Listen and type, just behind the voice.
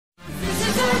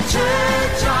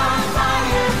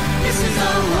is the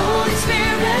Holy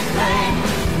Spirit flame.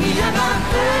 We have our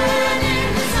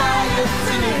burning desire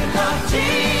to live out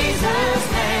Jesus'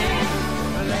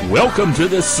 name. Welcome to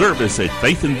this service at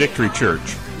Faith and Victory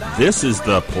Church. This is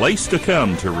the place to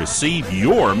come to receive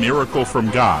your miracle from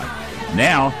God.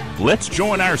 Now, let's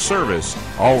join our service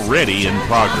already in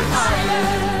progress.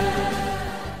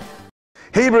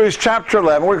 Hebrews chapter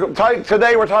 11.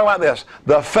 Today we're talking about this.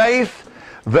 The faith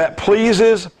that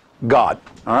pleases God.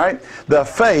 All right? The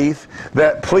faith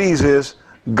that pleases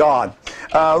God.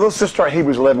 Let's just start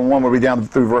Hebrews 11:1. We'll be down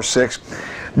through verse 6.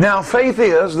 Now faith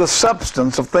is the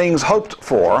substance of things hoped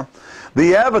for,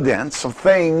 the evidence of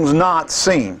things not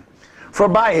seen. For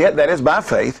by it, that is by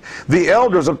faith, the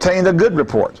elders obtained a good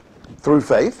report. Through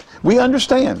faith, we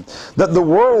understand that the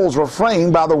worlds were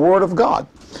framed by the word of God,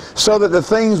 so that the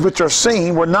things which are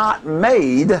seen were not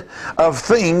made of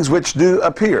things which do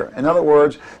appear. In other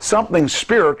words, something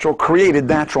spiritual created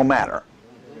natural matter.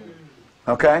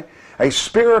 Okay? A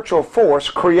spiritual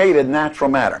force created natural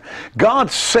matter.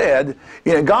 God said,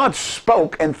 God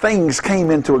spoke and things came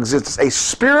into existence. A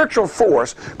spiritual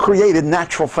force created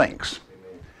natural things.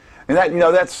 And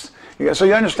so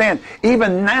you understand,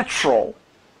 even natural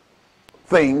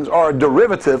things are a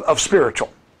derivative of spiritual.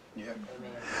 Yeah.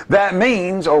 That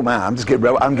means, oh man,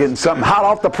 I'm getting something hot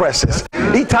off the presses.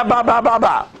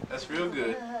 That's real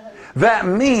good. That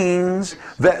means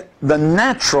that the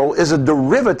natural is a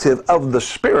derivative of the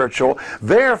spiritual.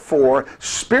 Therefore,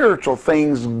 spiritual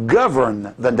things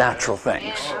govern the natural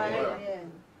things.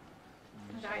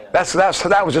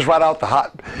 That was just right out the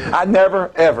hot. I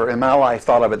never, ever in my life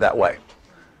thought of it that way.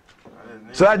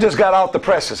 So that just got off the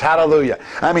presses. Hallelujah.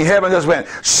 I mean, heaven just went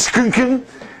skunking,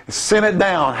 sent it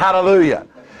down. Hallelujah.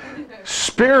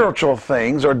 Spiritual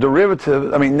things are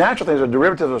derivative. I mean, natural things are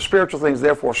derivatives of spiritual things.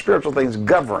 Therefore, spiritual things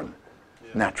govern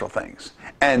natural things,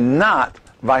 and not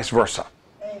vice versa.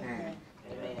 Amen.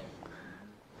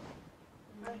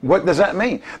 What does that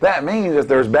mean? That means if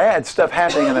there's bad stuff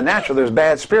happening in the natural, there's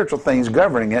bad spiritual things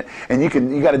governing it, and you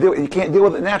got to deal. You can't deal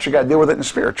with it natural. You got to deal with it in the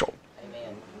spiritual.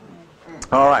 Amen.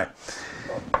 All right.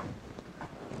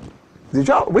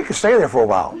 We could stay there for a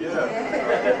while.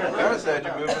 Yeah. God said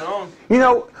you're moving on. You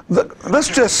know, let's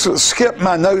just skip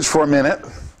my notes for a minute.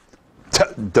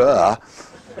 Duh.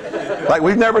 Like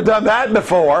we've never done that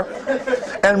before.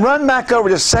 And run back over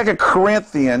to 2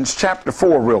 Corinthians chapter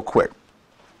 4 real quick.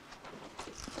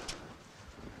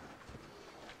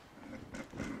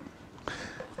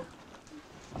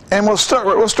 And we'll start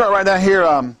right down here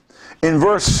in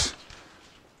verse.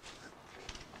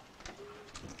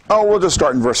 We'll just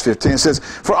start in verse 15. It says,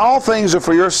 "For all things are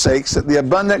for your sakes, that the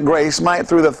abundant grace might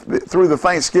through the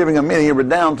thanksgiving of many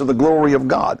redound to the glory of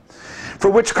God. For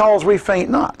which cause we faint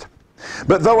not.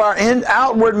 But though our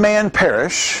outward man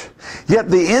perish, yet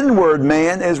the inward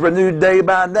man is renewed day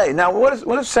by day." Now, what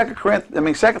does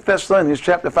 2 Thessalonians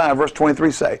chapter 5, verse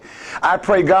 23 say? "I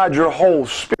pray God your whole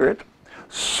spirit,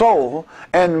 soul,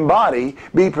 and body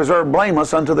be preserved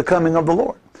blameless unto the coming of the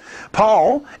Lord."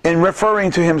 Paul, in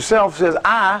referring to himself, says,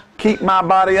 "I keep my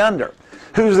body under."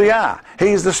 Who's the I?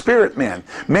 He's the spirit man.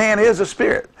 Man is a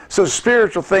spirit. So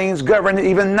spiritual things govern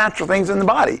even natural things in the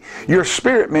body. Your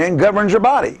spirit man governs your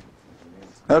body.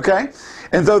 Okay?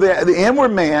 And though the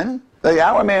inward man, the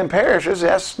outward man perishes,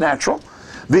 that's natural.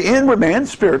 The inward man,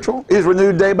 spiritual, is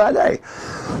renewed day by day.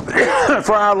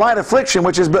 "For our light affliction,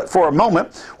 which is but for a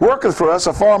moment, worketh for us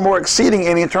a far more exceeding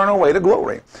and eternal way to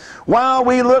glory. While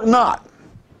we look not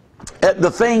at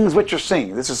the things which are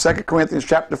seen." This is 2 Corinthians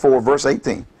chapter 4, verse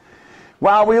 18.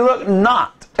 "While we look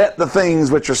not at the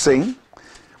things which are seen."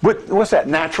 What's that?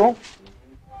 Natural?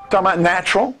 Talking about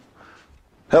natural.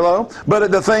 Hello? "But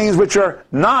at the things which are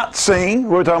not seen,"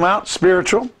 we're talking about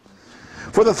spiritual.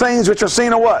 "For the things which are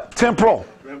seen are what? Temporal."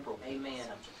 Amen.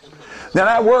 Now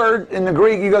that word in the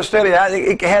Greek, you go study that,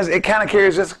 it kind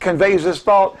of conveys this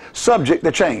thought, subject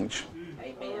to change.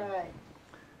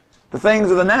 The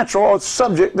things of the natural are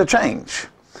subject to change.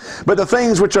 But the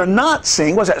things which are not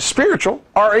seen, what's that? Spiritual,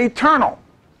 are eternal.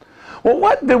 Well,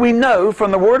 what do we know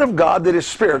from the Word of God that is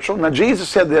spiritual? Now, Jesus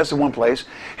said this in one place.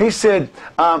 He said,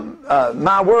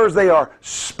 "My words, they are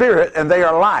spirit and they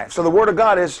are life." So the Word of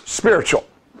God is spiritual.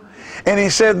 And he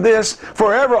said this,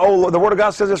 "Forever, O Lord," the Word of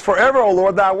God says this, "Forever, O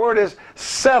Lord, thy word is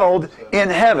settled in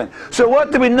heaven." So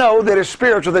what do we know that is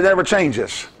spiritual that never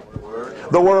changes?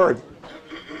 The Word.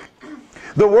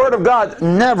 The Word of God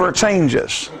never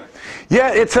changes.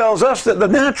 Yet it tells us that the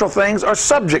natural things are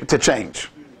subject to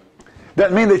change.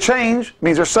 Doesn't mean they change,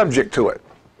 means they're subject to it.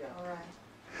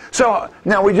 So,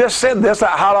 now we just said this,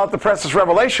 hot off the presses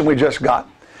revelation we just got,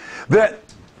 that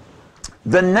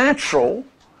the natural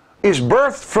is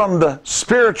birthed from the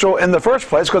spiritual in the first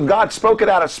place, because God spoke it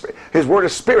out of His Word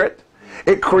is spirit.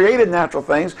 It created natural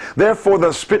things. Therefore,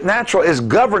 the natural is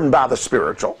governed by the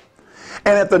spiritual.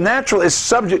 And if the natural is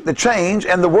subject to change,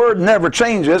 and the Word never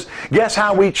changes, guess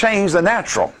how we change the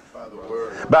natural?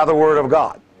 By the Word of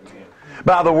God.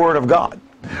 By the Word of God.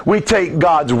 We take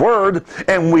God's Word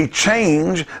and we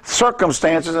change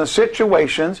circumstances and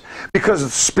situations, because the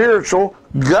spiritual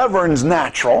governs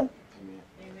natural.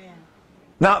 Amen.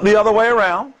 Not the other way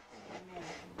around. Amen.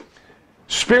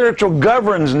 Spiritual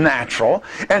governs natural,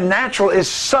 and natural is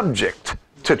subject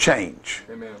to change.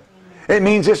 Amen. It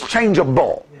means it's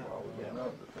changeable.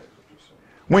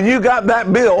 When you got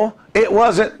that bill, it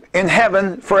wasn't in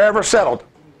heaven forever settled.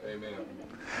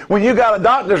 When you got a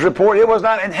doctor's report, it was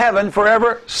not in heaven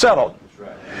forever settled.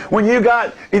 When you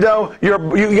got, you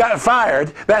got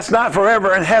fired, that's not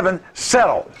forever in heaven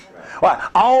settled. Well,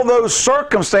 all those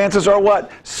circumstances are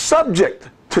what? Subject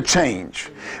to change.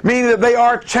 Meaning that they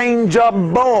are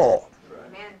changeable.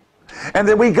 And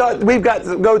then we've got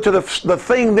to go to the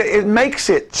thing that it makes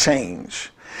it change.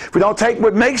 If we don't take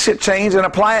what makes it change and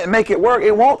apply it and make it work,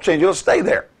 it won't change. It'll stay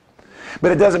there.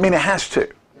 But it doesn't mean it has to.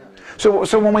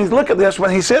 So when we look at this, when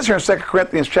he says here in 2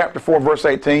 Corinthians chapter 4, verse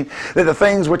 18, that the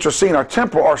things which are seen are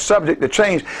temporal, are subject to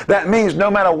change, that means no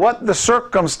matter what the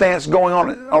circumstance going on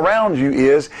around you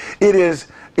is, it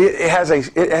has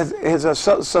a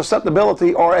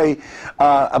susceptibility or a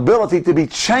ability to be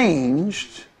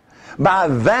changed by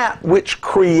that which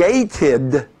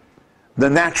created the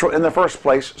natural in the first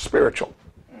place, spiritual.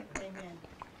 Amen.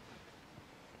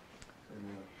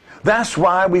 That's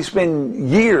why we spend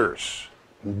years,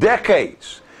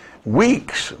 decades,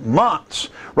 weeks, months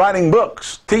writing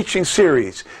books, teaching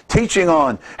series, teaching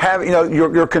on having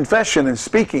your confession and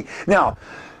speaking. Now,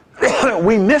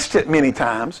 we missed it many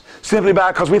times simply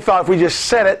because we thought if we just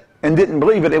said it and didn't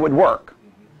believe it, it would work.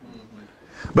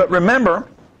 But remember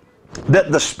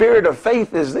that the spirit of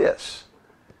faith is this.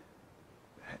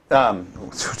 Bill,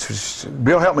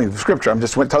 help me with the scripture. I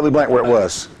just went totally blank where it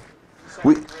was.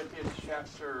 2 Corinthians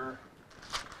chapter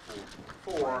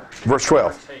 4, verse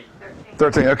 12.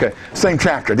 13, okay. Same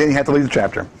chapter. Didn't you have to leave the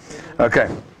chapter? Okay.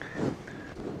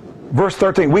 Verse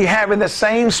 13. We have in the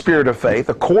same spirit of faith,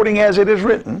 according as it is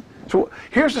written. So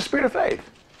here's the spirit of faith.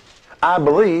 I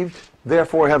believed,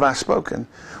 therefore have I spoken.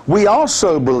 We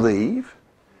also believe,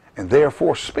 and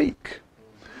therefore speak.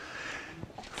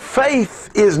 Faith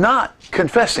is not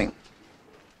confessing.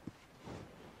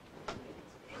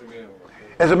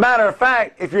 As a matter of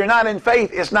fact, if you're not in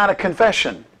faith, it's not a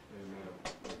confession.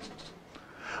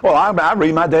 Well, I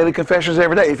read my daily confessions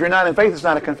every day. If you're not in faith, it's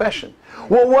not a confession.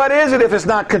 Well, what is it if it's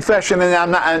not confession and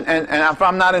I'm not, and if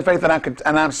I'm not in faith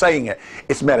and I'm saying it?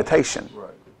 It's meditation. Right.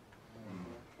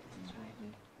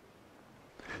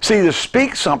 See, to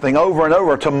speak something over and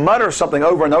over, to mutter something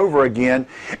over and over again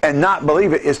and not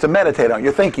believe it is to meditate on it.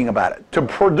 You're thinking about it. To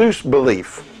produce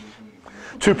belief.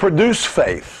 To produce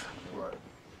faith. Right.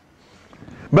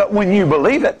 But when you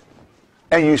believe it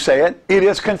and you say it, it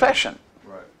is confession.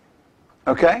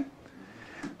 Okay?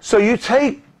 So you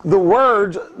take the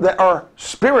words that are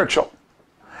spiritual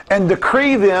and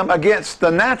decree them against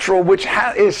the natural, which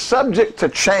is subject to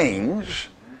change,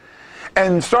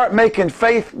 and start making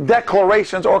faith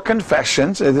declarations or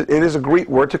confessions. It is a Greek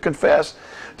word, to confess,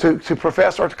 to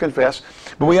profess or to confess.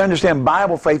 But we understand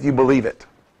Bible faith, you believe it.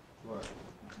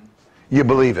 You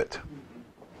believe it.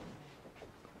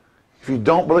 If you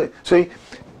don't believe... See,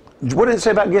 what did it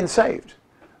say about getting saved?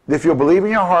 If you'll believe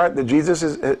in your heart that Jesus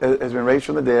has been raised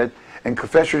from the dead and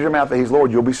confess with your mouth that He's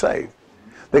Lord, you'll be saved.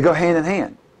 They go hand in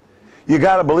hand. You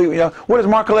got to believe. What does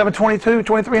Mark 11, 22,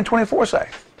 23, and 24 say?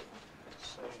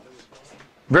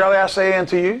 Verily I say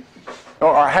unto you,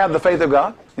 or have the faith of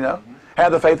God,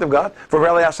 have the faith of God. For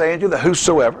verily I say unto you that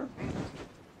whosoever,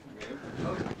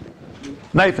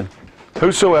 Nathan,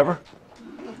 whosoever,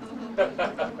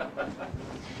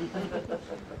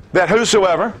 that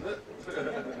whosoever,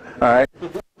 all right.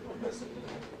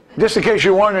 Just in case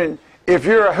you're wondering, if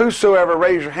you're a whosoever,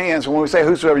 raise your hands. When we say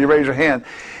whosoever, you raise your hand.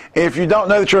 If you don't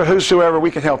know that you're a whosoever, we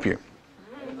can help you.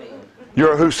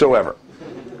 You're a whosoever.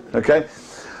 Okay?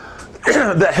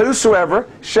 That whosoever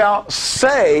shall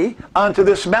say unto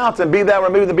this mountain, be thou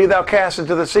removed and be thou cast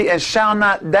into the sea, and shall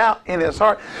not doubt in his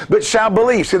heart, but shall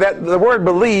believe. See, that the word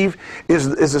believe is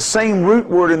the same root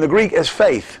word in the Greek as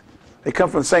faith. They come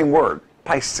from the same word,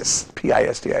 pistis,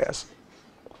 P-I-S-T-I-S.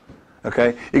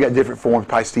 Okay, you got different forms,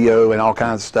 pistio and all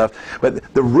kinds of stuff, but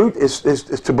the root is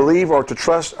to believe or to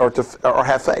trust or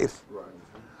have faith.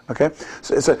 Okay,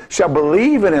 so it's shall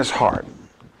believe in his heart.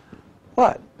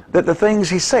 What? That the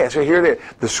things he says. So here it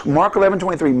is. Mark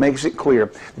 11:23 makes it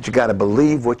clear that you got to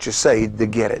believe what you say to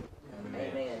get it.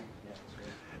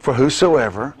 For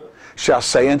whosoever shall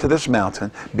say unto this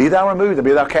mountain, be thou removed, and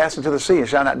be thou cast into the sea, and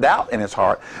shall not doubt in his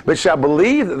heart, but shall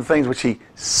believe that the things which he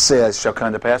says shall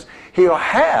come to pass, he'll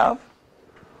have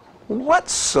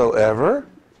whatsoever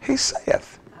he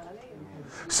saith.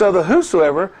 So the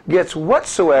whosoever gets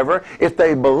whatsoever if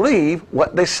they believe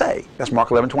what they say. That's Mark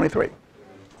 11:23.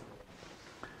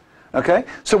 Okay?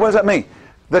 So what does that mean?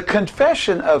 The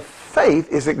confession of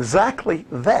faith is exactly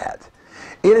that.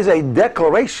 It is a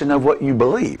declaration of what you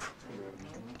believe.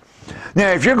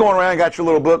 Now, if you're going around and got your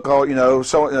little book called,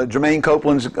 Jermaine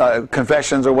Copeland's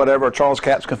Confessions or whatever, or Charles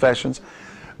Capp's Confessions,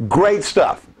 great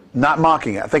stuff. Not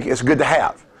mocking it. I think it's good to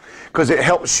have because it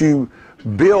helps you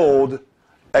build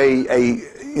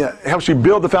helps you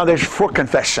build the foundation for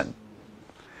confession.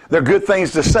 They're good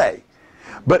things to say,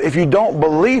 but if you don't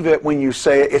believe it when you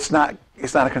say it, it's not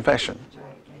a confession.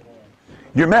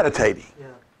 You're meditating.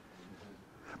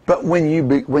 But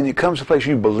when it comes to a place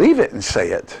you believe it and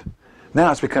say it,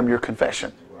 now it's become your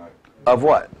confession of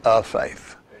what? Of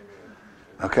faith.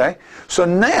 Okay? So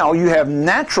now you have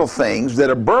natural things that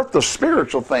are birthed of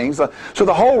spiritual things. So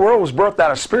the whole world was birthed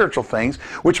out of spiritual things,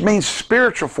 which means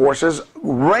spiritual forces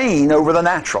reign over the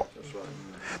natural.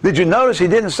 Did you notice he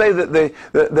didn't say that the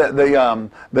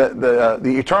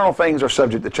eternal things are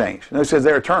subject to change? No, he says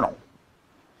they're eternal.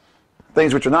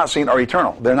 Things which are not seen are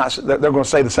eternal. They're going to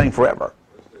stay the same forever.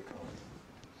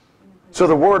 So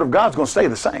the Word of God's going to stay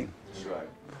the same.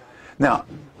 Now,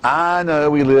 I know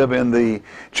we live in the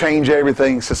change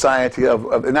everything society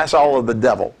and that's all of the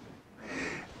devil.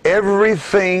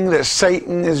 Everything that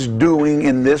Satan is doing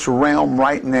in this realm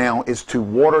right now is to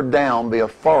water down the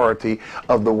authority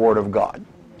of the Word of God.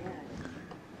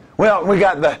 Well, we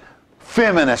got the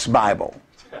feminist Bible.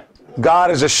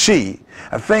 God is a she.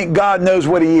 I think God knows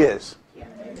what he is.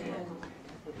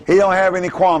 He don't have any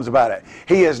qualms about it.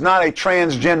 He is not a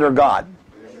transgender God.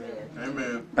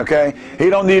 Amen. Okay? He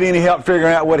don't need any help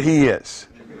figuring out what he is.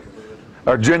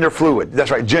 Or gender fluid. That's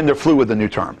right, gender fluid, the new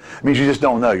term. It means you just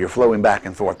don't know. You're flowing back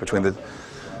and forth between the...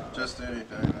 Just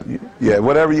anything. Yeah,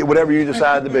 whatever you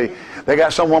decide to be. They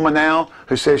got some woman now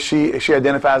who says she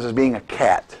identifies as being a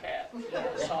cat.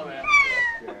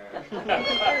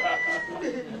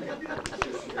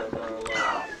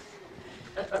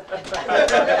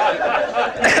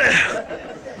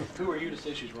 Who are you to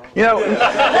say she's wrong? You know...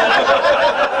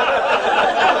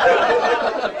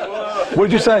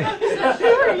 What'd you say? Who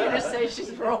are you to say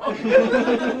she's wrong?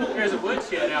 There's a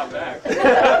woodshed out back.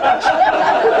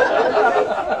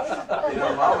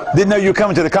 Didn't know you were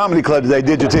coming to the comedy club today,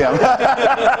 did you, Tim?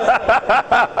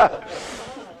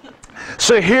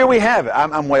 So here we have it.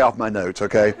 I'm way off my notes,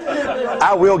 okay?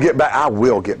 I will get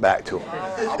back to them.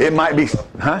 It might be...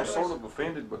 Huh? I'm sort of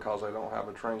offended because they don't have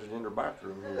a transgender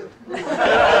bathroom here.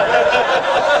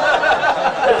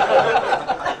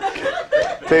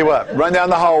 Tell you what, run down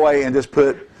the hallway and just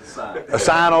put a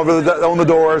sign on the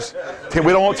doors. We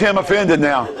don't want Tim offended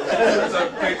now. Put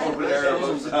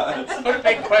a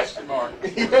big question mark.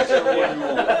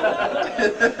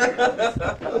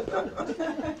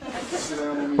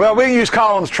 Well, we can use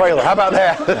Colin's trailer. How about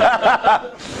that?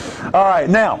 All right,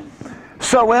 now,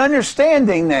 so we're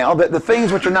understanding now that the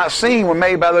things which are not seen were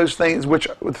made by those things which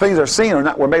things are seen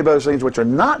were made by those things which are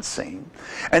not seen.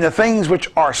 And the things which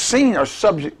are seen are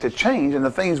subject to change, and the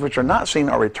things which are not seen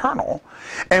are eternal.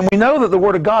 And we know that the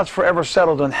Word of God's forever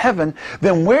settled in heaven.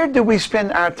 Then where do we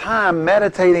spend our time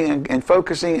meditating and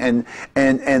focusing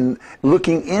and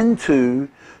looking into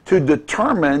to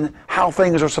determine how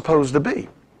things are supposed to be?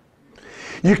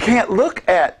 You can't look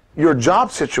at your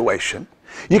job situation.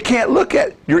 You can't look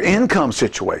at your income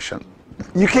situation.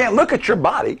 You can't look at your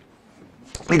body.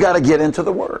 You got to get into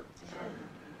the Word.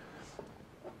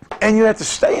 And you have to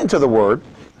stay into the Word.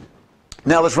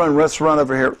 Now let's run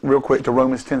over here real quick to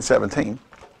Romans 10:17.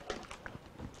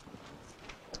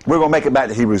 We're going to make it back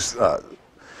to Hebrews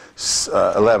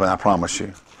 11, I promise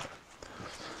you.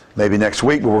 Maybe next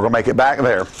week, but we're going to make it back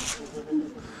there.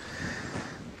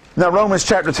 Now Romans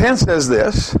chapter 10 says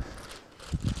this.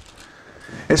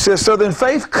 It says, so then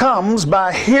faith comes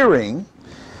by hearing,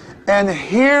 and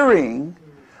hearing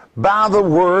by the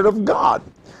Word of God.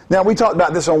 Now, we talked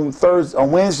about this on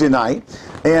Wednesday night,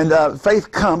 and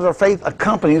faith comes, or faith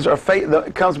accompanies, or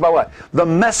faith comes by what? The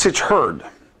message heard.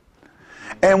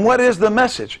 And what is the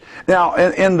message? Now,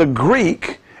 in the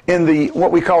Greek, in the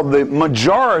what we call the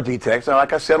majority text, now,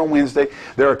 like I said on Wednesday,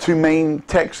 there are two main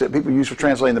texts that people use for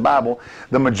translating the Bible.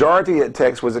 The majority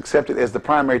text was accepted as the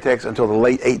primary text until the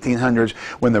late 1800s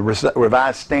when the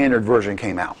Revised Standard Version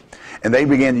came out. And they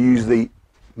began to use the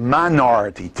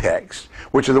minority text,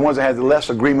 which are the ones that had less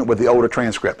agreement with the older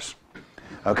transcripts.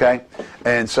 Okay?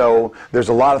 And so there's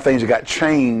a lot of things that got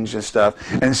changed and stuff.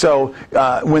 And so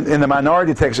when in the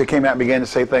minority text, it came out and began to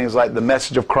say things like the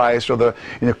message of Christ or the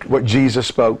what Jesus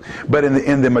spoke. But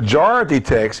in the majority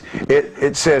text,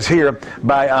 it says here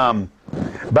by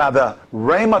the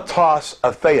rhematos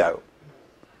of Theo.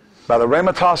 By the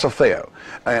rhematos of Theo.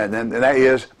 And that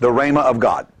is the rhema of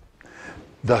God.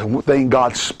 The thing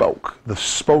God spoke. The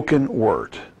spoken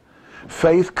word.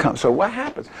 Faith comes. So what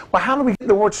happens? Well, how do we get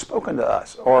the word spoken to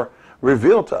us or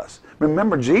revealed to us?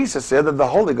 Remember, Jesus said that the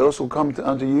Holy Ghost will come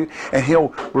unto you and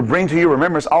He'll bring to you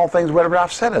remembrance all things whatever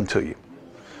I've said unto you.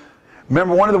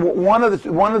 Remember, one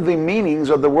of the meanings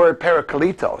of the word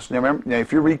parakletos. Now,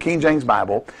 if you read King James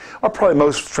Bible, or probably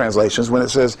most translations, when it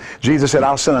says Jesus said,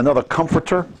 "I'll send another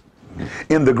comforter,"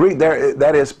 in the Greek,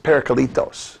 that is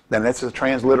parakletos. Then that's a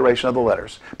transliteration of the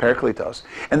letters, parakletos.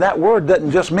 And that word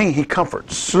doesn't just mean He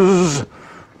comforts. And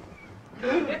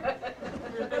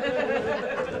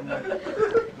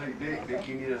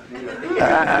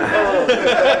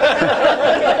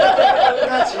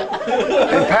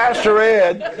Pastor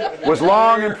Ed was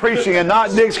long in preaching and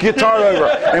knocked Dick's guitar over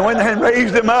and went and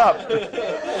raised him up.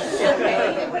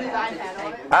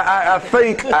 I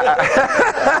think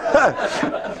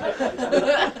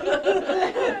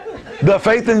the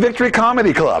Faith and Victory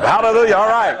Comedy Club. Hallelujah. All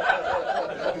right.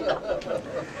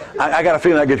 I got a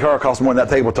feeling that guitar costs more than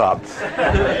that tabletop.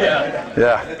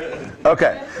 Yeah.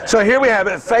 Okay. So here we have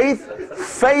it.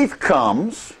 Faith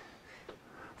comes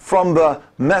from the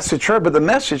message heard, but the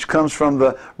message comes from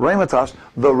the rhematos,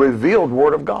 the revealed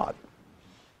Word of God.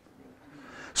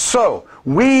 So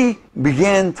we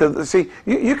begin to see.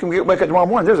 You can wake up tomorrow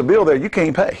morning. There's a bill there you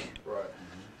can't pay. Right.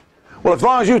 Well, as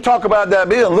long as you talk about that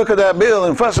bill and look at that bill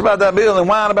and fuss about that bill and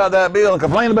whine about that bill and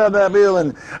complain about that bill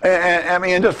and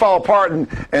just fall apart and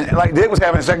like Dick was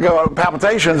having a second go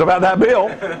palpitations about that bill,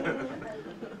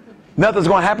 nothing's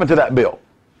going to happen to that bill.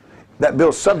 That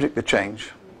bill's subject to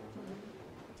change.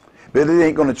 But it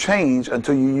ain't going to change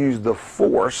until you use the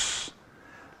force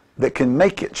that can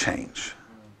make it change.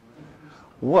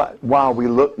 What? While we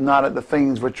look not at the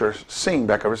things which are seen,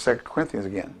 back over 2 Corinthians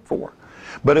again, 4,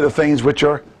 but at the things which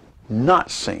are not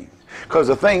seen. Because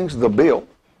the things, the bill,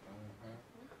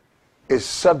 is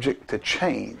subject to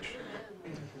change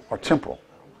or temporal.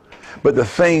 But the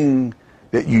thing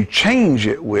that you change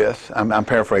it with, I'm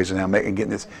paraphrasing now, getting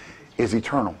this, is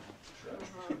eternal.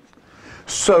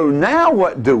 So now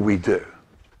what do we do?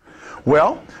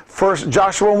 Well, first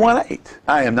Joshua 1:8.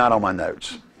 I am not on my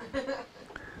notes.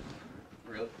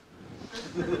 Really?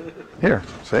 Here,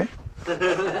 see?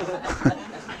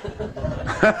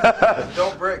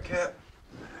 Don't break, Cap.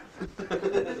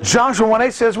 Joshua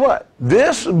 1:8 says what?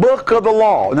 This book of the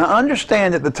law. Now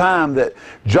understand at the time that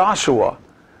Joshua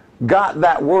got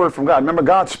that word from God. Remember,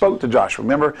 God spoke to Joshua.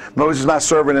 Remember, Moses, my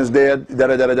servant, is dead.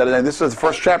 And this is the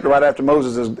first chapter right after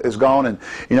Moses is gone, and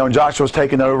Joshua's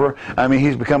taken over. I mean,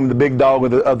 he's become the big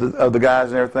dog of the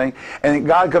guys and everything. And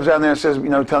God comes down there and says,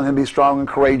 telling him to be strong and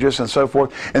courageous and so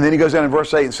forth. And then he goes down in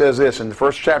verse 8 and says this in the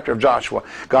first chapter of Joshua.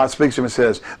 God speaks to him and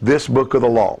says, "This book of the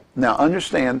law." Now,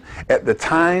 understand, at the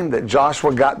time that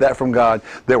Joshua got that from God,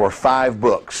 there were 5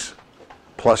 books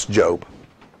plus Job.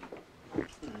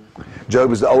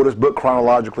 Job is the oldest book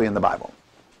chronologically in the Bible.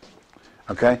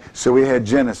 Okay? So we had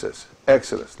Genesis,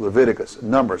 Exodus, Leviticus,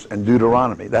 Numbers, and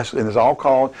Deuteronomy. And it's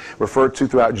all referred to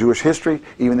throughout Jewish history,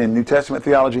 even in New Testament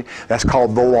theology. That's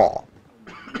called the law.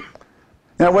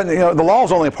 Now, the law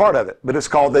is only a part of it, but it's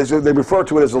called, they refer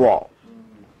to it as the law.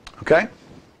 Okay?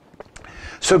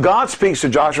 So God speaks to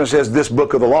Joshua and says, "This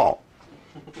book of the law."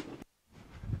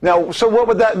 Now, so what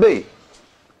would that be?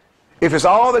 If it's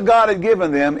all that God had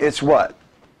given them, it's what?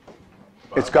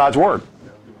 It's God's Word.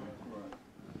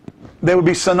 They would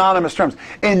be synonymous terms.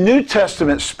 In New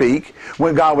Testament speak,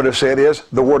 what God would have said is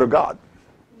the Word of God.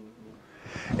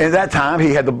 In that time,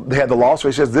 he had the law, so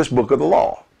he says this book of the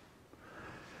law.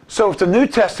 So if the New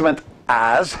Testament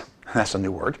that's a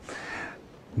new word,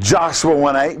 Joshua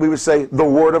 1:8, we would say the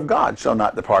Word of God shall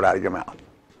not depart out of your mouth.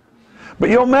 But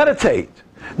you'll meditate.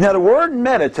 Now the word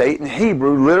meditate in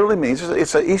Hebrew literally means,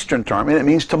 it's an Eastern term, and it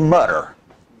means to mutter.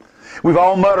 We've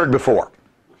all muttered before.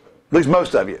 At least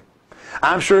most of you.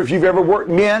 I'm sure if you've ever worked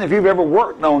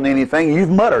on anything, you've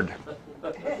muttered.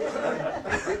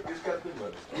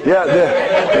 Yeah.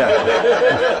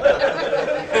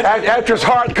 After his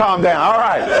heart calmed down. All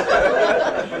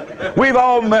right. We've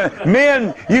all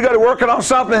men. You got to working on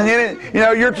something, and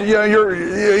you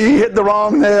hit the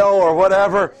wrong nail or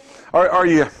whatever, or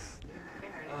your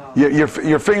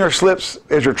finger slips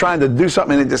as you're trying to do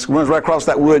something, and it just runs right across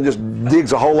that wood and just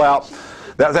digs a hole out.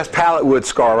 That's pallet wood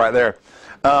scar right there.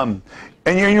 And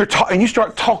you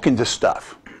start talking to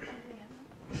stuff.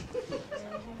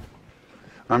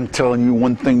 I'm telling you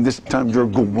one thing this time, you're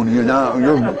going, you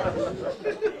know.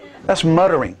 That's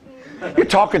muttering. You're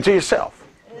talking to yourself.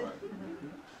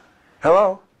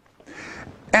 Hello?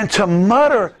 And to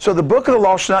mutter, so the book of the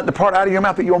law should not depart out of your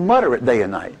mouth, but you'll mutter it day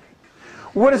and night.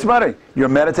 What is muttering? You're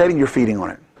meditating, you're feeding on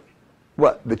it.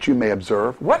 What? That you may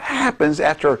observe. What happens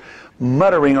after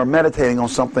muttering or meditating on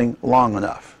something long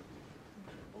enough?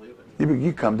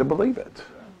 You come to believe it.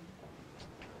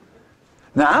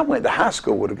 Now, I went to high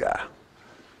school with a guy.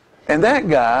 And that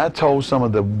guy told some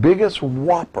of the biggest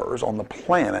whoppers on the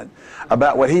planet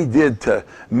about what he did to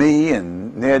me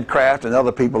and Ned Kraft and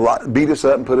other people, beat us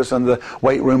up and put us in the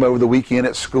weight room over the weekend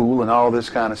at school and all this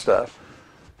kind of stuff.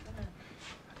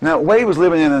 Now, Wade was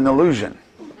living in an illusion.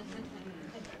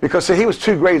 Because, see, he was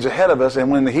 2 grades ahead of us, and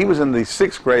when he was in the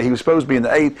 6th grade, he was supposed to be in the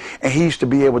 8th, and he used to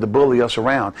be able to bully us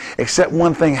around. Except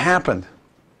one thing happened.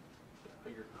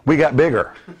 We got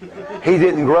bigger. He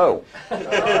didn't grow.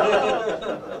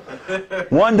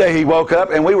 One day he woke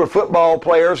up, and we were football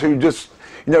players who just,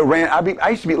 you know, ran. I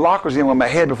used to beat lockers in with my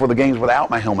head before the games without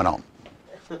my helmet on.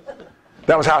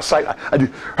 That was how I do.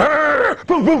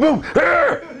 Boom, boom, boom.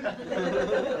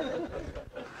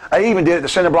 I even did it to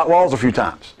cinder block walls a few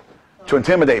times to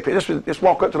intimidate people. Just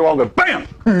walk up to the wall and go, bam!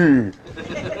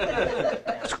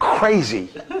 It's crazy.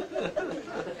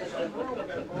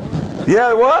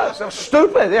 Yeah, it was. It was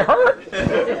stupid. It hurt.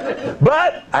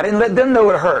 But I didn't let them know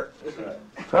it hurt.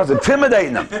 So I was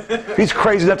intimidating them. If he's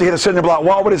crazy enough to hit a cinder block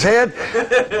wall with his head,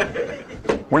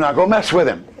 we're not going to mess with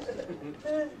him.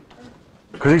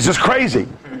 Because he's just crazy.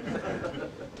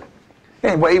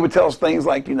 Anyway, he would tell us things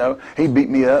like, you know, he beat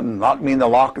me up and locked me in the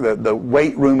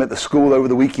weight room at the school over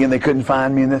the weekend. They couldn't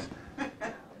find me in this.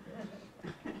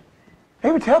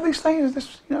 He would tell these things.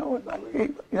 This,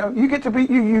 you get to be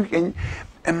you.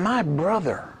 And my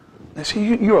brother,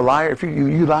 see, you're a liar. If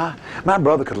you lie, my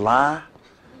brother could lie.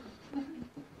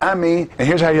 I mean, and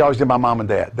here's how he always did my mom and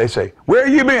dad. They say, "Where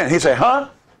you been?" He'd say, "Huh?"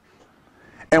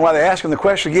 And while they asked him the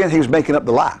question again, he was making up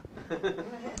the lie.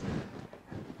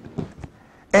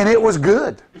 And it was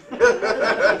good.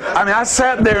 I mean, I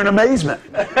sat there in amazement.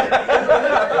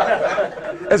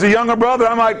 As a younger brother,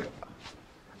 I'm like,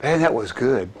 man, that was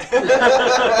good.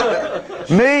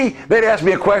 Me, they'd ask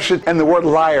me a question and the word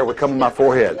liar would come on my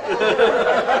forehead.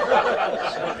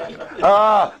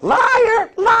 Liar,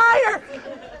 liar.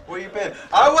 Where you been?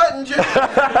 I wasn't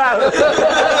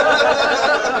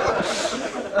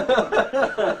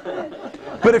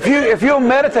But if you'll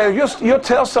meditate, you'll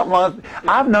tell something like,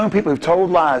 I've known people who've told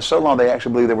lies so long they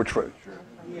actually believe they were true.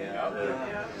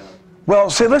 Well,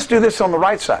 see, let's do this on the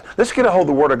right side. Let's get a hold of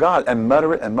the Word of God and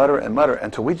mutter it and mutter it and mutter it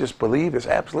until we just believe it's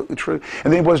absolutely true.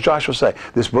 And then what does Joshua say?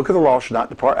 This book of the law should not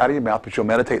depart out of your mouth, but you'll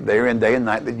meditate therein day and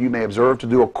night, that you may observe to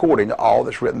do according to all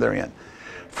that's written therein.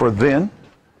 For then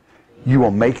you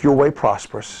will make your way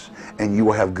prosperous and you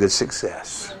will have good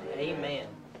success. Amen.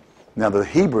 Now, the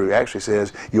Hebrew actually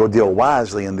says you'll deal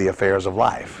wisely in the affairs of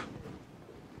life.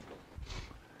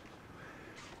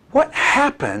 What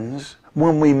happens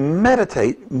when we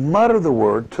meditate, mutter the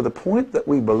word to the point that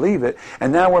we believe it,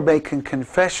 and now we're making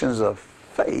confessions of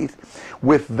faith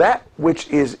with that which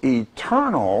is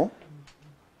eternal,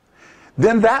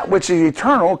 then that which is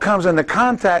eternal comes into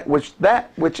contact with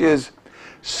that which is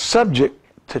subject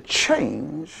to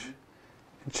change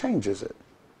and changes it.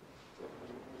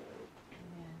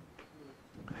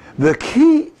 The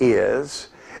key is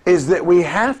that we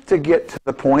have to get to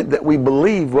the point that we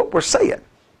believe what we're saying.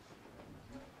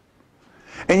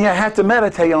 And you have to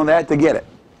meditate on that to get it.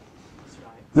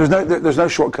 There's no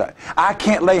shortcut. I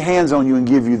can't lay hands on you and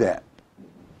give you that.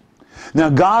 Now,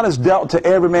 God has dealt to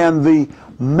every man the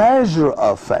measure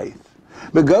of faith.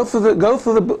 But go through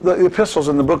the epistles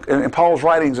in the book and Paul's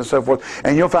writings and so forth,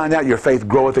 and you'll find out your faith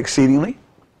groweth exceedingly.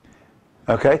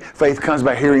 Okay? Faith comes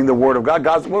by hearing the Word of God.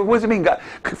 What does it mean?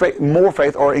 More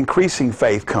faith or increasing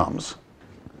faith comes.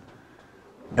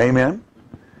 Amen?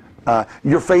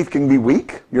 Your faith can be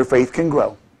weak. Your faith can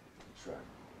grow.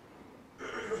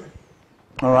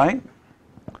 All right?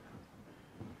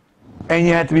 And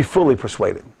you have to be fully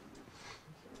persuaded.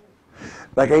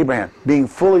 Like Abraham, being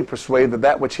fully persuaded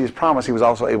that which he has promised he was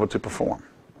also able to perform.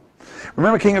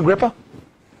 Remember King Agrippa?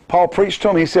 Paul preached to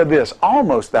him. He said this,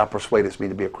 almost thou persuadest me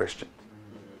to be a Christian.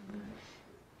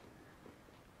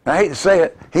 I hate to say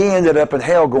it, he ended up in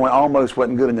hell going, almost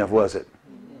wasn't good enough, was it?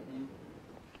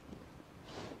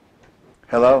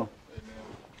 Hello?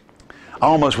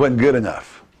 Almost wasn't good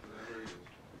enough.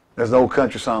 There's an old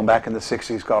country song back in the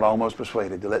 60s called Almost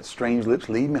Persuaded, to let strange lips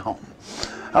lead me home.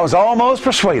 I was almost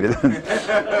persuaded.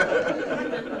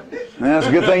 That's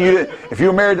a good thing you didn't. If you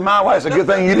were married to my wife, it's a good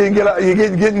thing you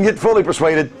didn't get fully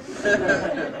persuaded.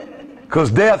 because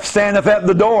death standeth at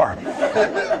the door.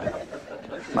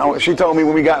 She told me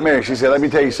when we got married, she said, let me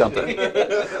tell you something.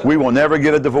 We will never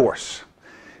get a divorce.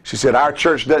 She said, our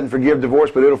church doesn't forgive divorce,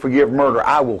 but it'll forgive murder.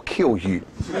 I will kill you.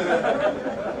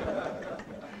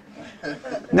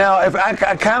 Now, if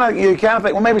you kind of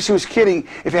think, well, maybe she was kidding.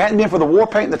 If it hadn't been for the war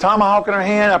paint and the tomahawk in her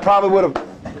hand, I probably would have.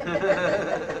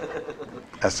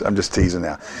 I'm just teasing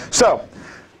now. So,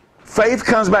 faith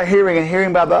comes by hearing, and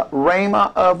hearing by the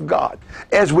rhema of God.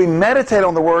 As we meditate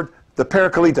on the word, the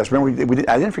Parakletos. Remember,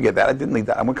 I didn't forget that. I didn't leave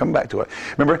that. I'm going to come back to it.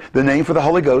 Remember, the name for the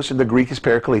Holy Ghost in the Greek is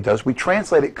Parakletos. We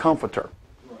translate it comforter.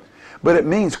 But it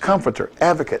means comforter,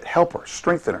 advocate, helper,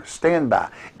 strengthener, standby,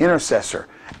 intercessor,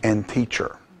 and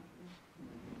teacher.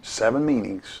 7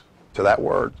 meanings to that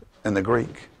word in the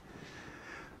Greek.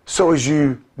 So as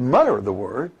you mutter the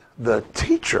word, the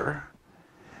teacher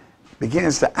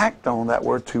begins to act on that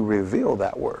word to reveal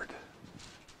that word.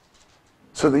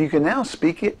 So that you can now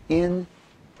speak it in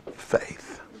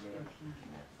faith.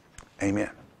 Amen.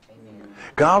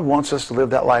 God wants us to live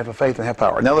that life of faith and have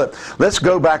power. Now let's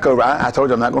go back over. I told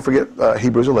you I'm not going to forget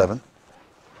Hebrews 11.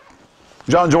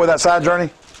 Did y'all enjoy that side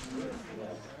journey?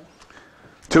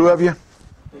 2 of you?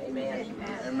 Amen.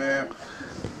 Amen.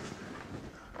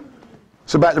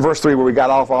 So back to verse 3 where we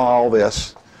got off on all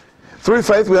this. Through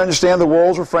faith we understand the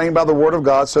worlds were framed by the word of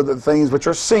God, so that the things which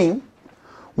are seen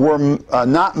were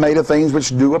not made of things which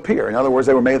do appear. In other words,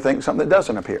 they were made of things, something that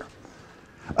doesn't appear.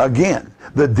 Again,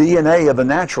 the DNA of the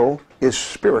natural is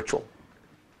spiritual.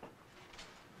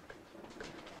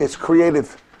 Its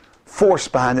creative force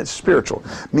behind it is spiritual.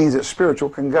 It means that spiritual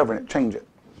can govern it, change it.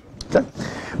 Okay?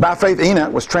 By faith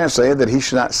Enoch was translated that he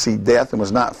should not see death, and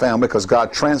was not found because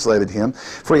God translated him.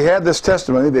 For he had this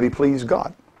testimony that he pleased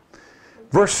God.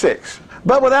 Verse 6.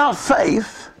 But without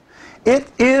faith it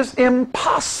is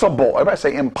impossible. Everybody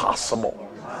say impossible.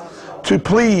 To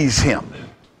please him.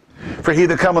 For he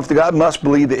that cometh to God must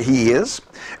believe that he is,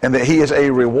 and that he is a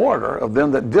rewarder of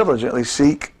them that diligently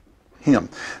seek him.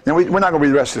 Now we're not going to read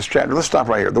the rest of this chapter. Let's stop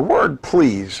right here. The word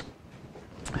please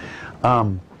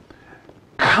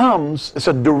comes, it's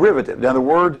a derivative. Now the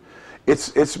word,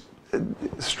 it's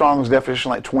Strong's definition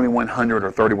like 2100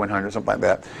 or 3100, something like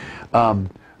that.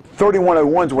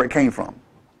 3101 is where it came from.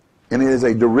 And it is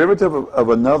a derivative of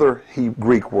another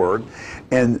Greek word.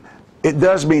 And it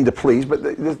does mean to please, but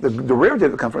the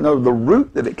derivative it comes from, no, the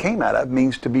root that it came out of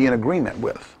means to be in agreement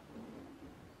with.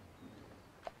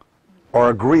 Or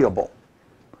agreeable.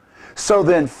 So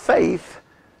then faith,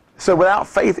 so without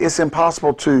faith it's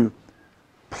impossible to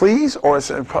please, or it's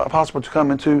impossible to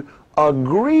come into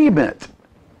agreement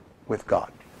with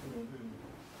God.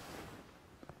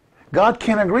 God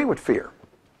can't agree with fear.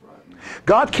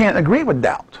 God can't agree with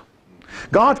doubt.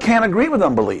 God can't agree with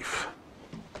unbelief.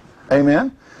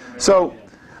 Amen? So,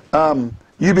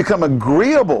 you become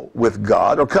agreeable with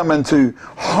God, or come into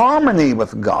harmony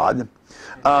with God.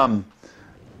 The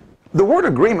word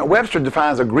agreement, Webster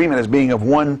defines agreement as being of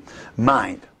one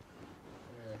mind.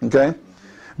 Okay?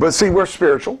 But see, we're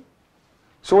spiritual,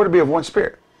 so we're to be of one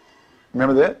spirit.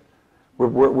 Remember that?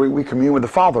 We commune with the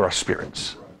Father of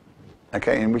spirits.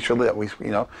 Okay, and we shall live.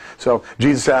 So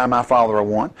Jesus said, "I and my Father are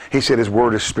one." He said His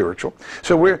Word is spiritual.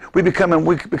 So we become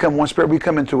one spirit. We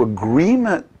come into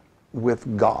agreement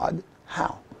with God.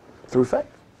 How? Through faith.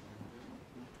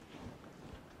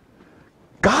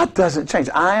 God doesn't change.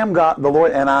 I am God, the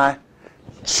Lord, and I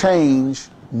change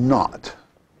not.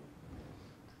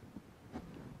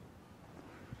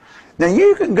 Now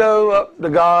you can go up to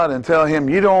God and tell Him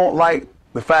you don't like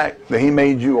the fact that He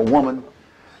made you a woman,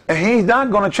 and He's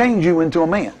not going to change you into a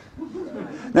man.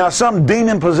 Now some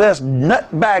demon-possessed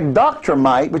nutbag doctor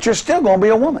might, but you're still going to be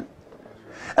a woman.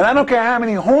 And I don't care how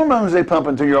many hormones they pump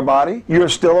into your body, you're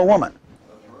still a woman.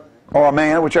 Or a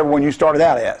man, whichever one you started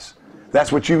out as.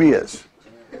 That's what you is.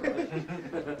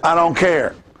 I don't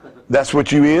care. That's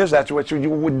what you is. That's what you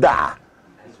would die.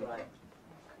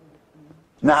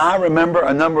 Now I remember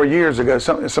a number of years ago,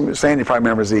 Sandy probably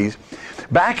remembers these.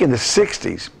 Back in the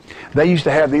 60s, they used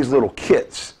to have these little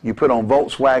kits you put on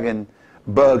Volkswagen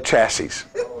Bug chassis.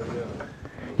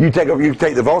 You take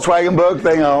the Volkswagen Bug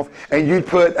thing off, and you'd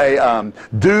put a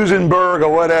Duesenberg or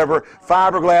whatever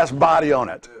fiberglass body on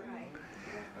it.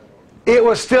 It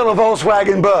was still a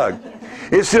Volkswagen Bug.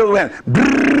 It still went.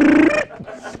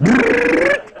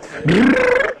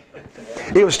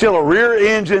 It was still a rear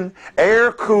engine,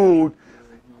 air cooled,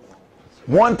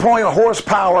 1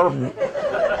 horsepower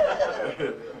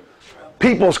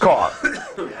people's car.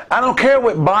 I don't care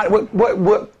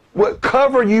what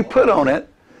cover you put on it.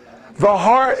 The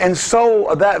heart and soul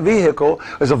of that vehicle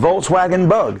is a Volkswagen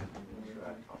Bug.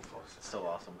 It's so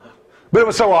awesome. But it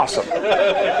was so awesome.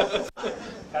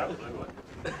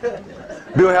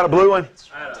 Bill had a blue one?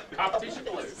 I had a competition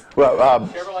blue. Well,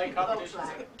 Chevrolet competition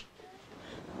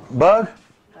Bug?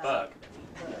 bug.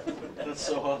 That's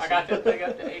so awesome. I got that thing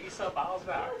up to 80-some miles an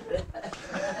hour.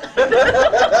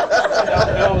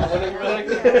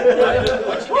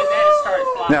 Once you get that, it started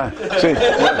flying. Now, see,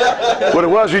 what it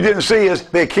was you didn't see is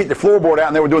they kicked the floorboard out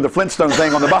and they were doing the Flintstone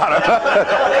thing on the bottom.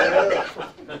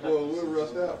 Well, we'll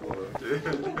rust out for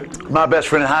it. My best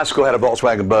friend in high school had a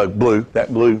Volkswagen Bug, blue,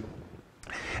 that blue.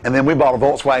 And then we bought a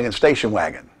Volkswagen station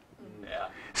wagon. Yeah.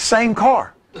 Same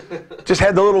car. Just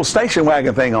had the little station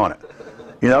wagon thing on it.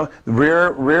 You know,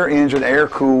 rear engine, air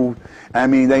cooled. I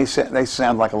mean, they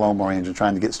sound like a lawnmower engine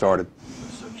trying to get started.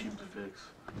 So cheap to fix.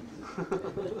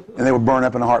 And they would burn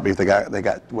up in a heartbeat if they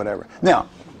got whatever. Now,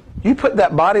 you put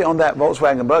that body on that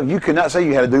Volkswagen Bug, you could not say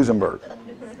you had a Duesenberg.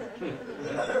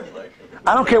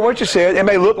 I don't care what you said. It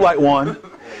may look like one.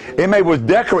 It may was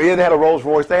decorated. It had a Rolls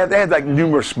Royce. They had like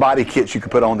numerous body kits you could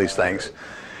put on these things.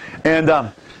 And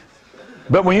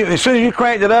but as soon as you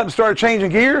cranked it up and started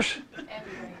changing gears,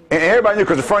 and everybody knew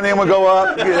because the front end would go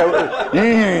up. You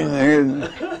know,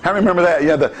 how many remember that?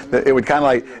 Yeah, it would kind of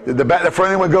like the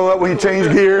front end would go up when you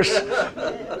change gears.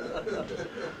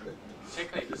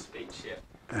 Particularly the speed shift.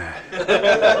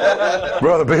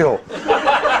 Brother Bill,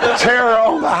 terror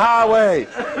on the highway.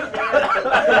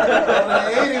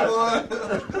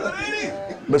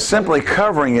 But simply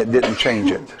covering it didn't change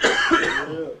it.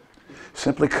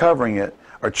 Simply covering it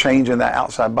or changing that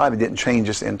outside body didn't change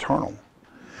its internal.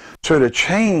 So to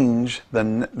change the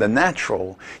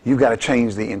natural, you've got to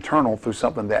change the internal through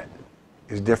something that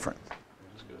is different.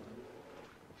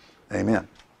 Amen.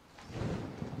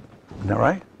 Isn't that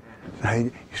right? Now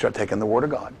you start taking the Word of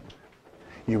God.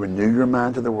 You renew your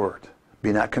mind to the Word.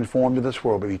 Be not conformed to this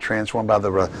world, but be transformed by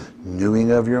the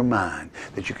renewing of your mind,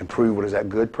 that you can prove what is that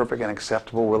good, perfect, and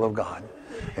acceptable will of God.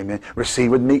 Amen. Receive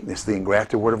with meekness the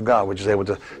engrafted Word of God, which is able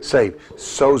to save,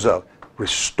 sozo,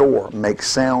 restore, make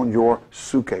sound your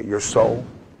suke, your soul.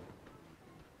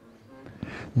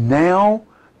 Now,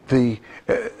 we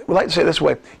like to say it this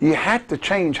way, you have to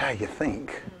change how you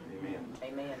think.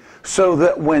 Amen. So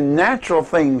that when natural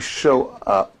things show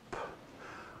up,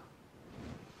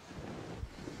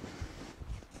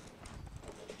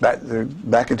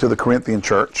 back into the Corinthian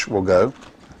church we'll go.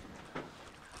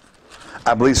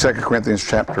 I believe 2 Corinthians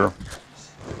chapter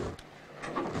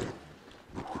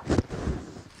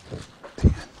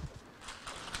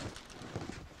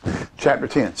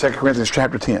 10. 2 Corinthians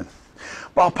chapter 10.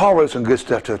 Well, Paul wrote some good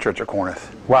stuff to the church at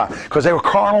Corinth. Why? Because they were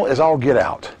carnal as all get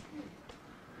out.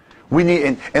 We need,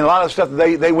 and a lot of the stuff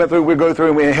that they went through, we go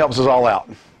through, and it helps us all out.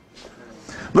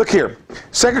 Look here.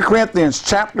 2 Corinthians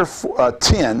chapter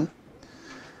 10,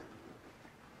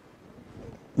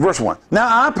 verse 1.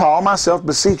 Now I, Paul, myself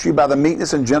beseech you by the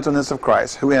meekness and gentleness of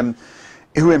Christ, who am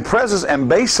presence and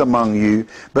base among you,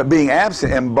 but being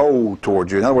absent am bold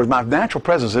toward you. In other words, my natural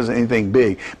presence isn't anything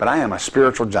big, but I am a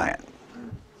spiritual giant.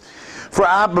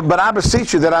 But I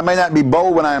beseech you that I may not be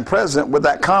bold when I am present with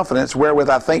that confidence wherewith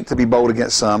I think to be bold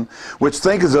against some, which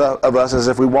think of us as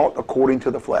if we walked according to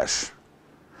the flesh.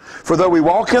 For though we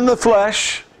walk in the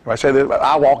flesh, I say that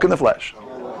I walk in the flesh.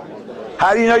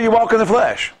 How do you know you walk in the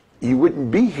flesh? You wouldn't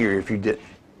be here if you didn't.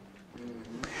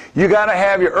 You got to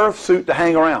have your earth suit to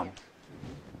hang around.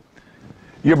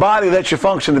 Your body lets you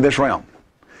function in this realm.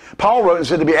 Paul wrote and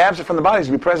said to be absent from the body is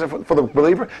to be present for the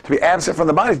believer. To be absent from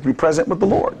the body is to be present with the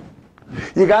Lord.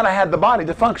 You got to have the body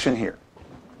to function here.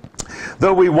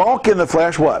 Though we walk in the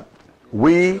flesh, what?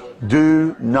 We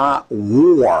do not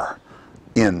war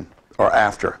in or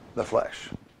after the flesh.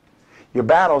 Your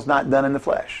battle's not done in the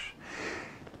flesh.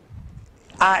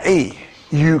 I.e.,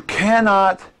 you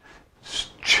cannot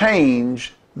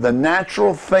change the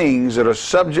natural things that are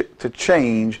subject to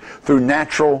change through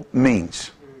natural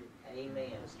means.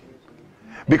 Amen.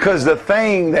 Because the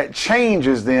thing that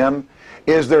changes them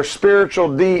is their spiritual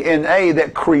DNA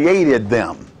that created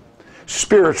them.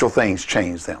 Spiritual things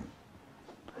change them.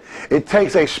 It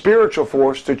takes a spiritual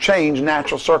force to change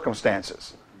natural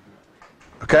circumstances.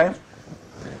 Okay?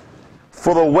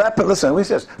 For the weapon, listen, he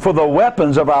says, for the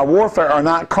weapons of our warfare are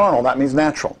not carnal, that means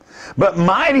natural, but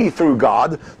mighty through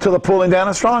God to the pulling down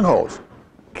of strongholds,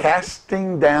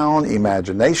 casting down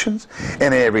imaginations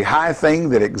and every high thing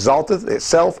that exalteth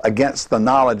itself against the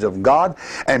knowledge of God,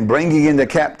 and bringing into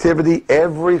captivity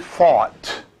every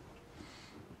thought.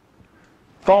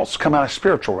 Thoughts come out of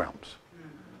spiritual realms.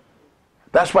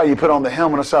 That's why you put on the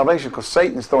helmet of salvation, because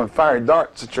Satan's throwing fiery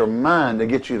darts at your mind to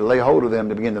get you to lay hold of them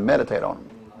to begin to meditate on them.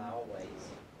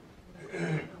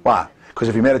 Why? Because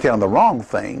if you meditate on the wrong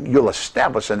thing, you'll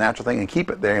establish a natural thing and keep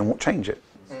it there and won't change it.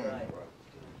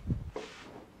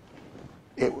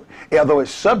 although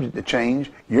it's subject to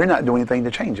change, you're not doing anything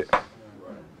to change it.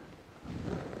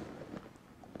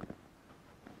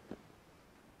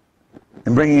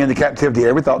 And bringing into captivity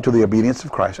every thought to the obedience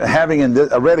of Christ, and having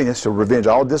a readiness to revenge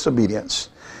all disobedience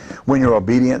when your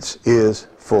obedience is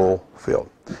fulfilled.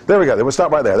 There we go. We'll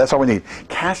stop right there. That's all we need.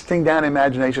 Casting down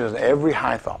imaginations and every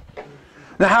high thought.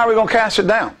 Now, how are we going to cast it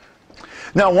down?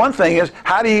 Now, one thing is,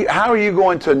 how are you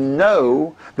going to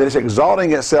know that it's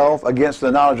exalting itself against the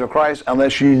knowledge of Christ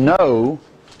unless you know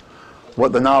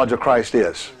what the knowledge of Christ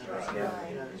is?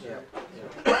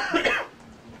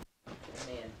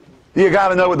 You got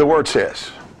to know what the Word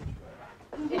says.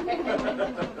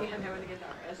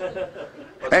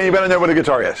 And you better know what a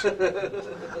guitar is.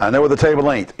 I know what the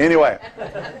table ain't. Anyway.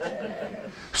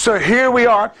 So here we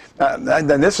are. And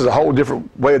this is a whole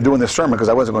different way of doing this sermon because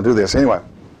I wasn't going to do this. Anyway.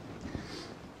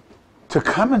 To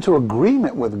come into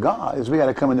agreement with God is we got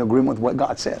to come into agreement with what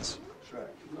God says.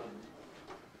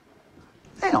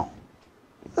 Now,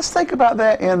 let's think about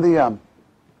that in the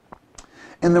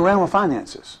realm of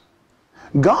finances.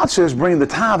 God says, bring the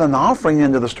tithe and the offering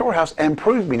into the storehouse and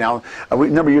prove me. Now, a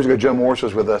number of years ago, Joe Morris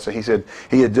was with us, and he said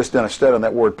he had just done a study on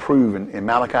that word prove in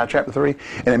Malachi chapter 3,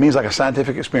 and it means like a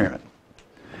scientific experiment.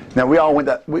 Now, we all went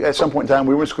that, at some point in time,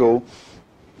 we were in school,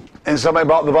 and somebody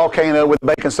bought the volcano with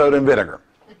baking soda and vinegar.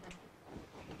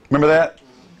 Remember that?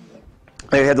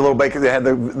 They had the little baking, they had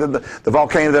the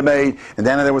volcano they made, and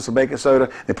down there was some baking soda,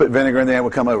 they put vinegar in there and it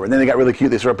would come over. And then they got really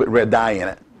cute, they started putting red dye in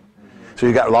it. So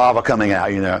you got lava coming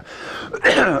out, you know.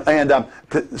 And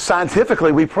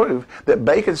scientifically, we prove that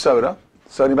baking soda,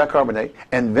 sodium bicarbonate,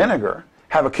 and vinegar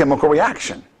have a chemical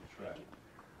reaction.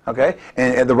 Okay?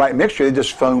 And at the right mixture, it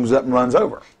just foams up and runs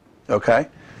over. Okay?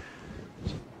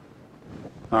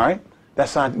 All right?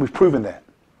 That's science. We've proven that.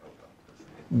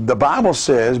 The Bible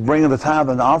says, bring the tithe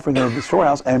and the offering into the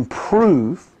storehouse and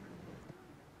prove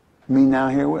me now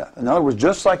herewith. In other words,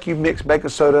 just like you mix baking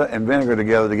soda and vinegar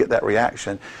together to get that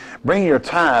reaction, bring your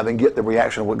tithe and get the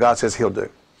reaction of what God says He'll do.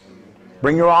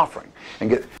 Bring your offering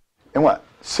and what?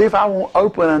 See if I won't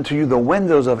open unto you the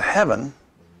windows of heaven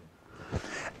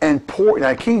and pour.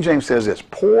 Now King James says this: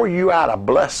 pour you out a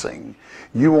blessing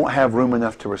you won't have room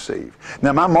enough to receive.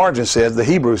 Now my margin says, the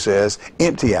Hebrew says,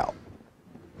 empty out.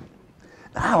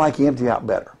 Now, I like empty out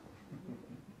better.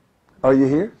 Are you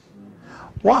here?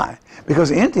 Why?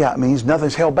 Because empty out means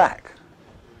nothing's held back.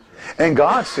 And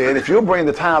God said, if you'll bring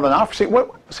the tithe and offering,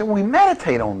 see, when we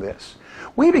meditate on this,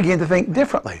 we begin to think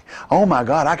differently. Oh my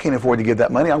God, I can't afford to give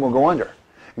that money. I'm going to go under.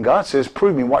 And God says,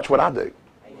 prove me, watch what I do.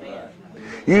 Amen.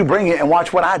 You bring it and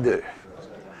watch what I do.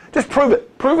 Just prove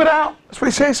it. Prove it out. That's what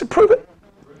He says. He said, prove it.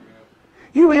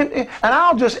 You empty, and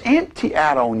I'll just empty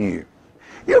out on you.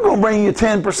 You're going to bring you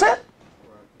 10%.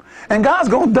 And God's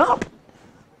going to dump.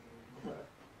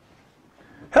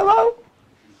 Hello?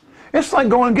 It's like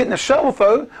going and getting a shovel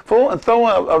full and throwing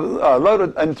a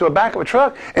load into the back of a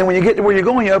truck, and when you get to where you're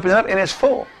going, you open it up and it's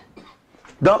full.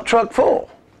 Dump truck full.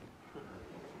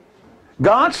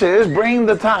 God says, bring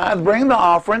the tithe, bring the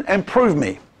offering, and prove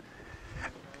me.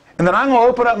 And then I'm going to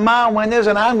open up my windows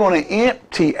and I'm going to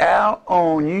empty out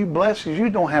on you blessings you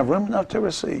don't have room enough to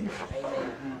receive.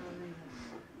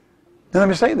 Now let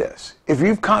me say this. If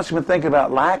you've constantly been thinking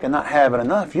about lack and not having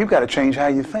enough, you've got to change how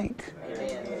you think.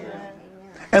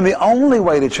 And the only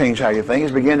way to change how you think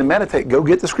is begin to meditate. Go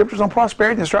get the scriptures on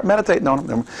prosperity and start meditating on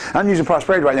them. I'm using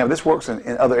prosperity right now. This works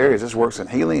in other areas. This works in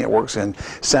healing. It works in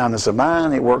soundness of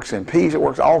mind. It works in peace. It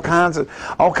works all kinds of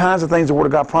things the Word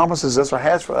of God promises us or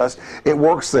has for us. It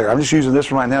works there. I'm just using this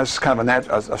one right now. It's kind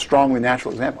of a strongly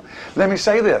natural example. Let me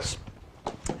say this.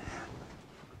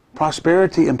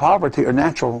 Prosperity and poverty are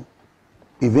natural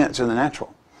events in the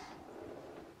natural.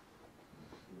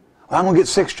 I'm going to get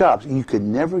 6 jobs. You could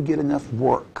never get enough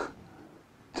work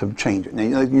to change it. Now,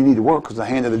 you need to work because the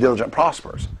hand of the diligent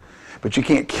prospers. But you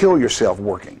can't kill yourself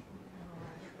working.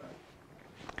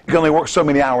 You can only work so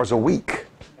many hours a week.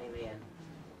 Amen.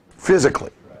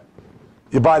 Physically.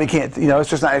 Your body can't, it's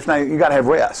just not, you got to have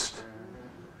rest.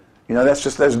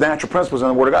 There's natural principles in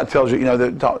the Word of God. It tells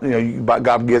you,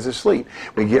 God gives us sleep.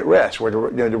 We get rest. We're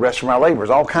to rest from our labors.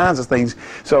 All kinds of things.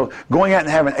 So going out and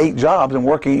having 8 jobs and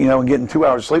working, and getting 2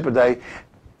 hours of sleep a day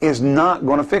is not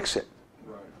going to fix it.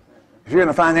 Right. If you're in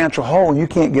a financial hole and you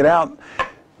can't get out,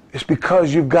 it's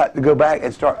because you've got to go back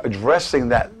and start addressing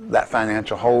that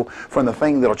financial hole from the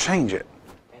thing that'll change it.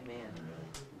 Amen.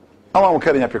 How long are we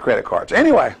cutting up your credit cards?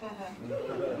 Anyway.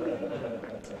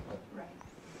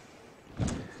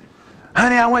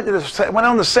 Honey, I went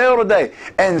on the sale today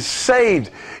and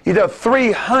saved,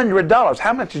 $300.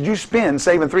 How much did you spend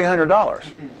saving $300?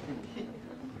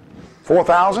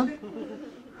 $4,000?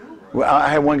 Well, I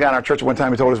had one guy in our church one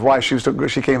time. He told his wife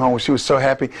she came home. She was so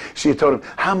happy. She had told him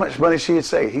how much money she had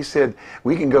saved. He said,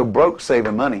 "We can go broke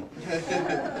saving money."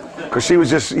 Because she was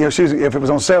just, if it was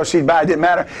on sale, she'd buy. It didn't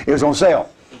matter. It was on sale.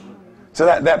 So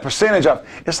that percentage off,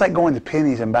 it's like going to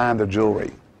Penny's and buying their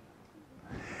jewelry.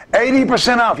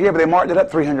 80% off. Yeah, but they marked it up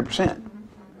 300%.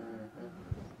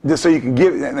 Just so you can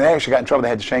give. And they actually got in trouble. They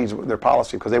had to change their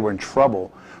policy because they were in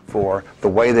trouble for the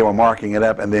way they were marking it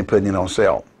up and then putting it on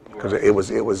sale. Because it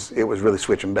was really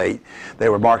switching bait. They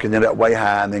were marking it up way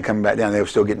high and then coming back down. They were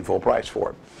still getting full price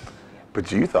for it.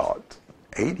 But you thought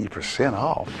 80%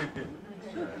 off.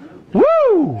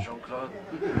 Woo!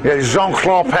 Yeah,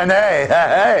 Jean-Claude Panet.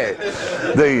 Hey,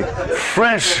 the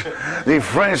French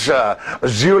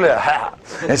Julia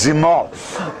and Simon.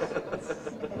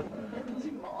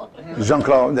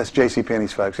 Jean-Claude, that's J.C.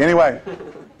 Penney's folks. Anyway,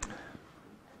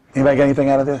 anybody got anything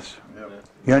out of this?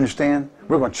 You understand?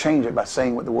 We're going to change it by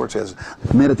saying what the Word says.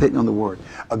 Meditating on the Word.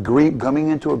 Coming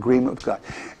into agreement with God.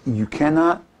 You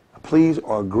cannot please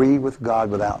or agree with God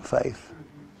without faith.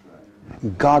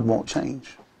 God won't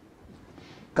change.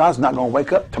 God's not going to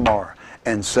wake up tomorrow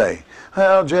and say,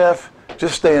 "Well, Jeff,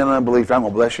 just stay in unbelief. I'm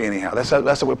going to bless you anyhow."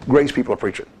 That's what grace people are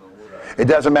preaching. It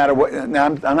doesn't matter what. Now,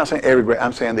 I'm not saying every grace.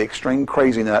 I'm saying the extreme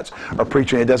crazy nuts are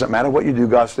preaching. It doesn't matter what you do.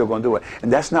 God's still going to do it. And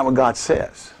that's not what God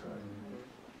says.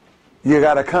 You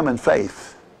got to come in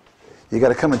faith. You got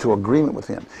to come into agreement with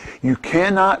Him. You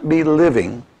cannot be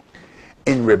living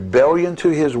in rebellion to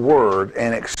His Word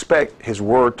and expect His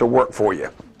Word to work for you.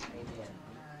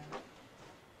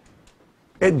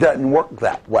 It doesn't work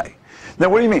that way. Now,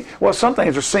 what do you mean? Well, some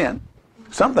things are sin.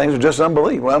 Some things are just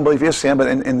unbelief. Well, unbelief is sin, but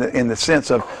in the sense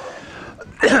of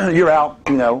you're out,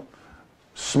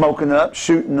 smoking up,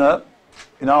 shooting up,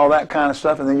 and all that kind of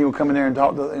stuff, and then you will come in there and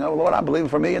talk to, Lord, I believe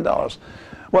for $1 million.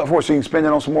 What for? So you can spend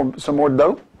it on some more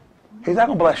dope? He's not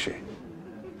going to bless you.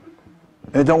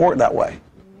 And it don't work that way.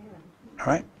 All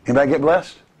right? Anybody get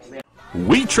blessed?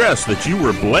 We trust that you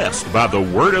were blessed by the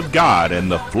Word of God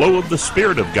and the flow of the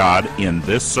Spirit of God in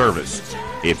this service.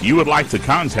 If you would like to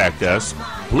contact us,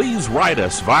 please write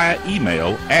us via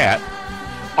email at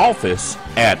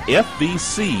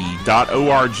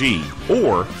office@fvc.org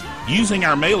or using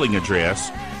our mailing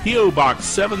address, P.O. Box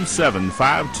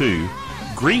 7752,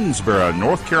 Greensboro,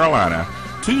 North Carolina,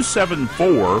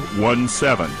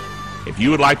 27417. If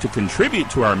you would like to contribute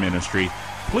to our ministry,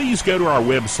 please go to our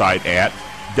website at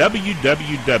www.fvc.org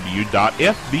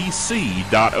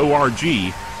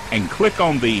and click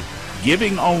on the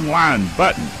Giving Online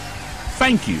button.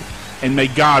 Thank you, and may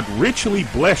God richly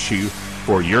bless you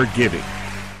for your giving.